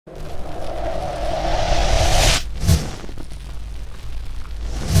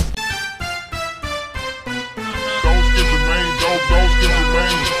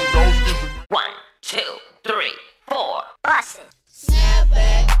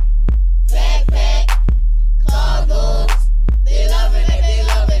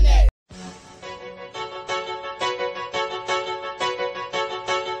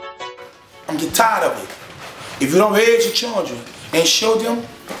If you don't raise your children and show them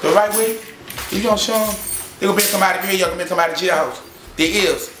the right way, if you don't show them, they're going to bring somebody to jail, somebody to jailhouse. There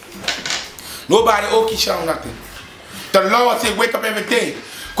is. Nobody owe Keyshawn nothing. The Lord said, wake up every day.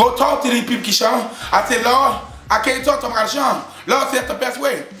 Go talk to these people, Keyshawn. I said, Lord, I can't talk to them, I gotta show them. Lord said, that's the best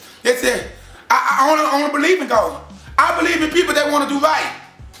way. They said, I only believe in God. I believe in people that want to do right.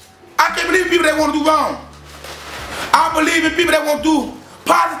 I can't believe in people that want to do wrong. I believe in people that want to do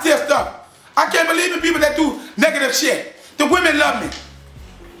positive stuff. I can't believe in people that do negative shit. The women love me.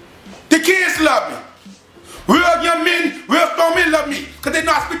 The kids love me. Real young men, real strong men love me. Because they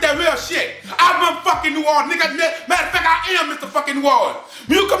know I speak that real shit. I run fucking New Orleans. Nigga, matter of fact, I am Mr. fucking New Orleans.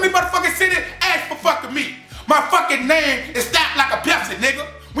 When you come to this motherfucking city, ask for fucking me. My fucking name is stamped like a Pepsi, nigga.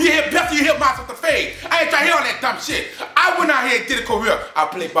 When you hear Pepsi, you hear myself the fade. I ain't trying to hear all that dumb shit. I went out here and did a career. I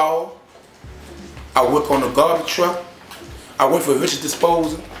play ball. I work on the garbage truck. I work for Richard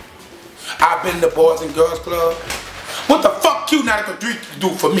Disposal. I've been in the Boys and Girls Club. What the fuck Q93 do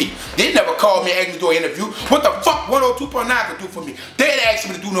for me? They never called me and asked me to do an interview. What the fuck 102.9 could do for me? They didn't ask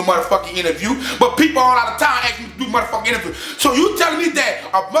me to do no motherfucking interview, but people all out of town asked me to do motherfucking interview. So you telling me that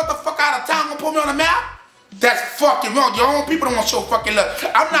a motherfucker out of town gonna put me on the map? That's fucking wrong. Your own people don't want to show fucking love.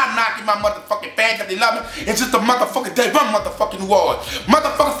 I'm not knocking my motherfucking fans because they love me. It's just the motherfuckers, they run motherfucking New Orleans.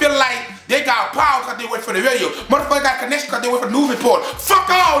 Motherfuckers feel like they got power because they wait for the radio. Motherfuckers got connection because they wait for the news report. Fuck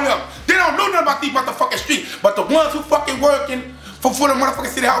all of them. They don't know nothing about these motherfucking streets. But the ones who fucking working for the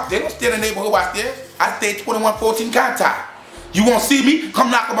motherfucking city house, they don't stay in the neighborhood out there. I stay 2114 Contact. You won't see me? Come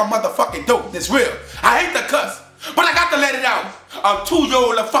knock on my motherfucking door. It's real. I hate the cuss. But I got to let it out. A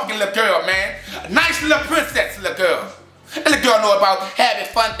 2-year-old fucking little girl, man. A nice little princess little girl. And the girl know about having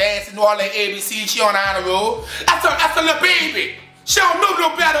fun dancing, know all that ABC, she on the honor roll. That's a little baby. She don't know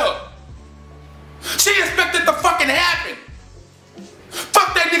no better. She expected to fucking happen.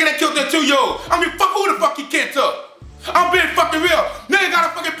 Fuck that nigga that killed that 2-year-old. I mean, fuck who the fuck he killed up. I'm being fucking real. Nigga got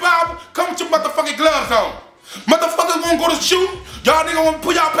a fucking problem, come with your motherfucking gloves on. Motherfuckers won't go to shoot. Y'all nigga want to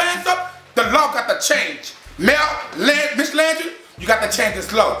put y'all pants up? The law got to change. Miss Landry, you got to change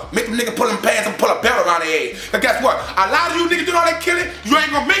this law. Make them niggas pull them pants and pull a belt around their head. But guess what? A lot of you niggas doing all that killing, you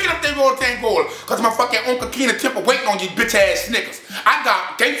ain't gonna make it up there roll to Angola. Cause my fucking Uncle Keena Temple waiting on you bitch ass niggas. I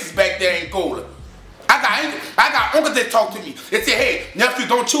got gangsters back there in Angola. I got uncles that talk to me. They say, hey, nephew,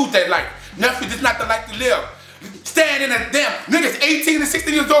 don't choose that life. Nephew, this is not the life to live. Stand in a damn niggas 18 and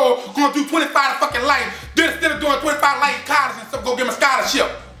 16 years old gonna do 25 fucking life. Then instead of doing 25 life in college and stuff, go get them a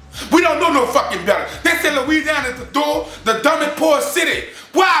scholarship. We don't know no fucking better. They say Louisiana is the dumb and poor city.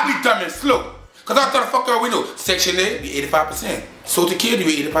 Why are we dumb and slow? Cause I thought the fuck all we know. Section 8, we 85%. Social Security,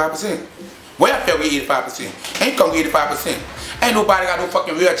 we 85%. Welfare, we 85%. Income, we 85%. Ain't nobody got no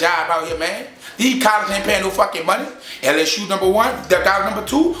fucking real job out here, man. These colleges ain't paying no fucking money. LSU number 1, the guy number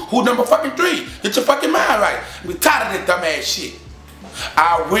 2, who number fucking 3? Get your fucking mind right. We tired of this dumb ass shit.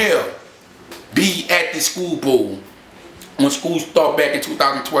 I will be at the school bowl when school start back in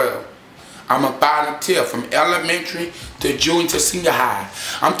 2012. I'm a volunteer from elementary to junior to senior high.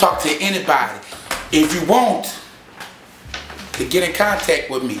 I'm talking to anybody. If you want to get in contact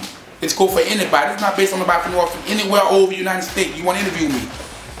with me, it's go for anybody. It's not based on nobody from North, anywhere over the United States. You want to interview me?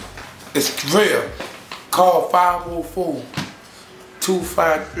 It's real. Call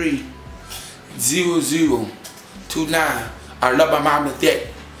 504-253-0029. I love my mom to death.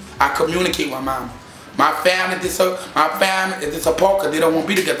 I communicate with my mom. My family is disappointed because they don't want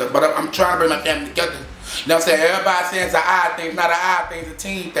to be together. But I'm trying to bring my family together. You know what I'm saying? Everybody saying it's an odd thing. It's not an odd thing. It's a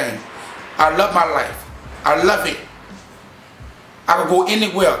team thing. I love my life. I love it. I can go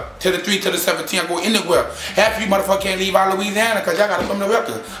anywhere. To the 3, to the 17, I go anywhere. Half of you motherfuckers can't leave out of Louisiana because y'all got to come to the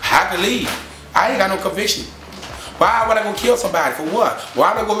record. I can leave. I ain't got no conviction. Why would I go kill somebody? For what?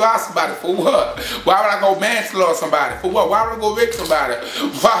 Why would I go rob somebody? For what? Why would I go manslaughter somebody? For what? Why would I go rape somebody?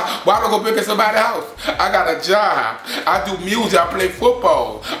 Why would I go break in somebody's house? I got a job. I do music. I play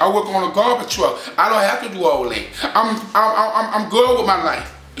football. I work on a garbage truck. I don't have to do all that. I'm good with my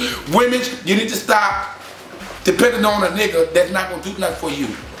life. Women, you need to stop depending on a nigga that's not gonna do nothing for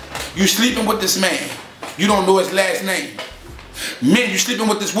you. You sleeping with this man. You don't know his last name. Men, you sleeping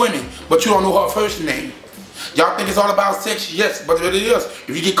with this woman, but you don't know her first name. Y'all think it's all about sex? Yes, but it is. If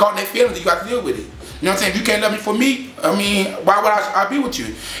you get caught in that feeling, you got to deal with it. You know what I'm saying? If you can't love me for me, I mean, why would I be with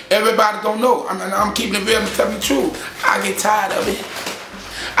you? Everybody don't know. I'm keeping it real and telling the truth. I get tired of it.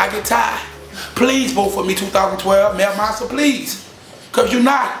 I get tired. Please vote for me 2012. Mel Monster, please. Because you're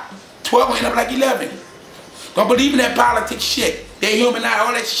not. 12 will end up like 11. Don't believe in that politics shit. They humanize.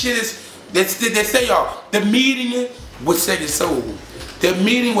 All that shit is, they say y'all, the meeting will sell your soul. The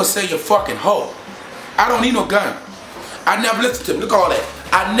meeting will sell your fucking hoe. I don't need no gun. I never listen to them. Look at all that.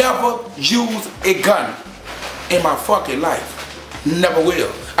 I never use a gun. in my fucking life. Never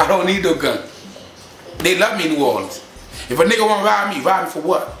will. I don't need no gun. They love me in New Orleans. If a nigga wanna ride me for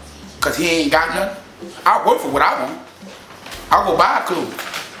what? Cause he ain't got nothing? I work for what I want. I'll go buy clothes.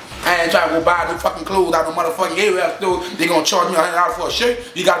 I ain't trying to go buy new fucking clothes out of the motherfucking area store. They gonna charge me $100 for a shirt.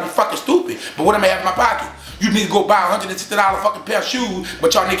 You gotta be fucking stupid. But what am I have in my pocket? You need to go buy a $160 fucking pair of shoes,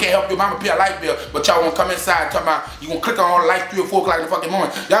 but y'all nigga can't help your mama pay a light bill. But y'all wanna come inside and talk about you gonna click on all the lights 3 or 4 o'clock in the fucking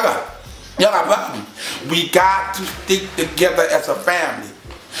morning. Y'all got problems. We got to stick together as a family.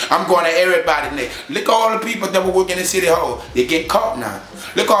 I'm going to everybody now. Look at all the people that were working in City Hall. They get caught now.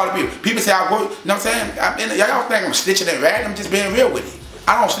 Look at all the people. People say I work, you know what I'm saying? Y'all think I'm snitching and ratting. I'm just being real with it.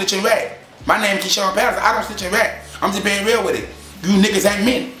 I don't snitch and rat. My name is Keyshawn Patterson. I don't snitch and rat. I'm just being real with it. You niggas ain't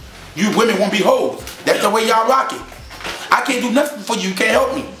men. You women won't be hoes. That's the way y'all rock it. I can't do nothing for you. You can't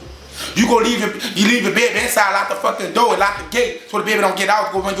help me. You gonna leave your baby inside, out the fucking door, and lock the gate, so the baby don't get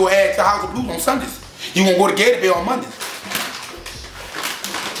out, go run your ass to House of Blues on Sundays. You gonna go to Gator Bay on Mondays.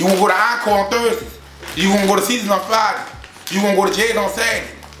 You gonna go to Encore on Thursdays. You gonna go to Seasons on Friday. You gonna go to Jay's on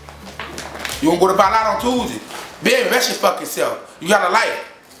Saturday. You gonna go to Ballot on Tuesday. Baby, that's your fucking self. You got a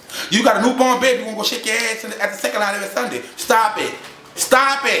life. You got a newborn baby, you gonna go shake your ass at the second line every Sunday. Stop it.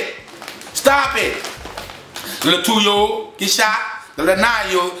 Stop it. Stop it. The little 2-year-old get shot. The little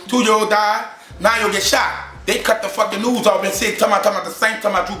 9-year-old, 2-year-old died. 9-year-old get shot. They cut the fucking news off and said, talking about the same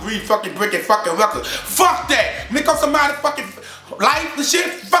time about Drew Brees fucking breaking fucking records. Fuck that. Nigga, on somebody fucking life and shit.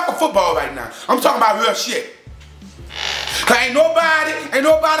 Fuck a football right now. I'm talking about real shit. Cause ain't nobody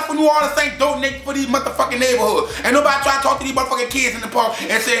from New Orleans ain't donating for these motherfucking neighborhoods. Ain't nobody trying to talk to these motherfucking kids in the park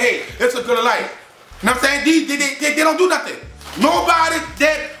and say, hey, it's a good life. You know what I'm saying? They don't do nothing. Nobody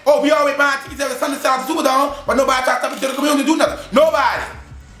that, oh, we always buying tickets every Sunday side of the Superdome, but nobody try to step into the community to do nothing. Nobody.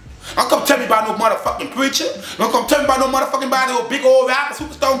 Don't come tell me about no motherfucking preacher. Don't come tell me about no motherfucking body, no big old rapper,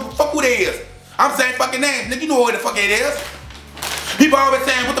 superstar, fuck who they is. I'm saying fucking names, nigga, you know who the fuck it is. People always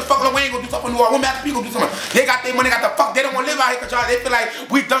saying, what the fuck, we ain't gonna do something for New Orleans. When after people do something, they got their money, got the fuck, they don't wanna live out here because y'all, they feel like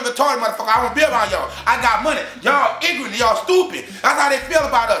we done retarded motherfucker. I wanna be around y'all. I got money. Y'all ignorant, y'all stupid. That's how they feel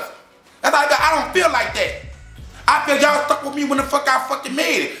about us. That's how I don't feel like that. I feel y'all stuck with me when the fuck I fucking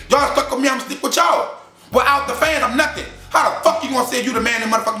made it. Y'all stuck with me, I'm stick with y'all. Without the fans, I'm nothing. How the fuck you gonna say you the man in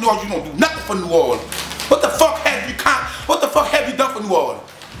motherfucking New Orleans? You don't do nothing for New Orleans. What the fuck have you done for New Orleans?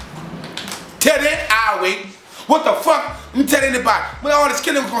 Tell that I'll wait. What the fuck? Let me tell anybody. When all this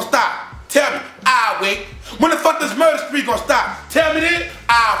killing gonna stop? Tell me. I'll wait. When the fuck this murder spree gonna stop? Tell me then.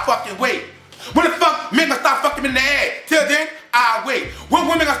 I'll fucking wait. When the fuck men gonna stop fucking in the ass? Till then, I'll wait. When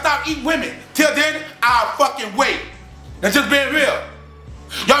women gonna stop eating women? Till then, I'll fucking wait. That's just being real.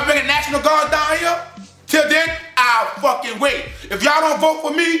 Y'all bringing National Guard down here? Till then, I'll fucking wait. If y'all don't vote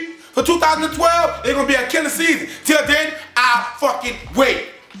for me for 2012, it's gonna be a killing season. Till then, I'll fucking wait.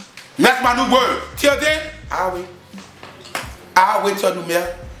 And that's my new word. Till then, I'll wait. I'll wait till a new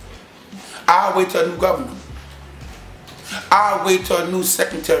mayor. I'll wait till a new governor. I'll wait till a new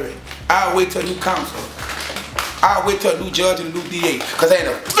secretary. I'll wait till a new council. I'll wait till a new judge and a new DA. Cause I ain't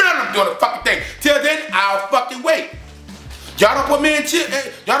a I'm doing the fucking thing. Till then, I'll fucking wait. Y'all don't put me in chair.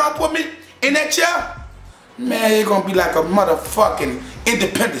 Y'all don't put me in that chair. Man, it's gonna be like a motherfucking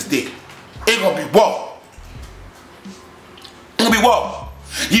Independence Day. It's gonna be war. It's gonna be war.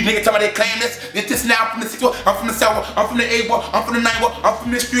 You niggas tell me they claim this now. I'm from the 6th ward, I'm from the 7th ward, I'm from the 8th ward, I'm from the 9th ward, I'm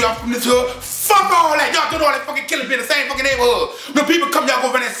from this street, I'm from this hood. Fuck all that. Y'all doing all that fucking killing in the same fucking neighborhood. The people come y'all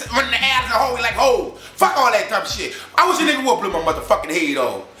go running the ass in the hallway like hoes. Fuck all that type of shit. I wish a nigga would blow my motherfucking head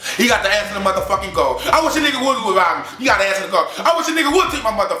off. He got to answer the motherfucking call. I wish a nigga would go around me. You got to answer the call. I wish a nigga would take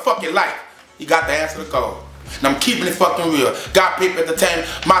my motherfucking life. He got to answer the call. And I'm keeping it fucking real. Got paper at the time,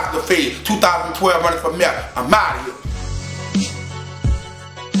 Master Fade, 2012 running for mayor. I'm out of here.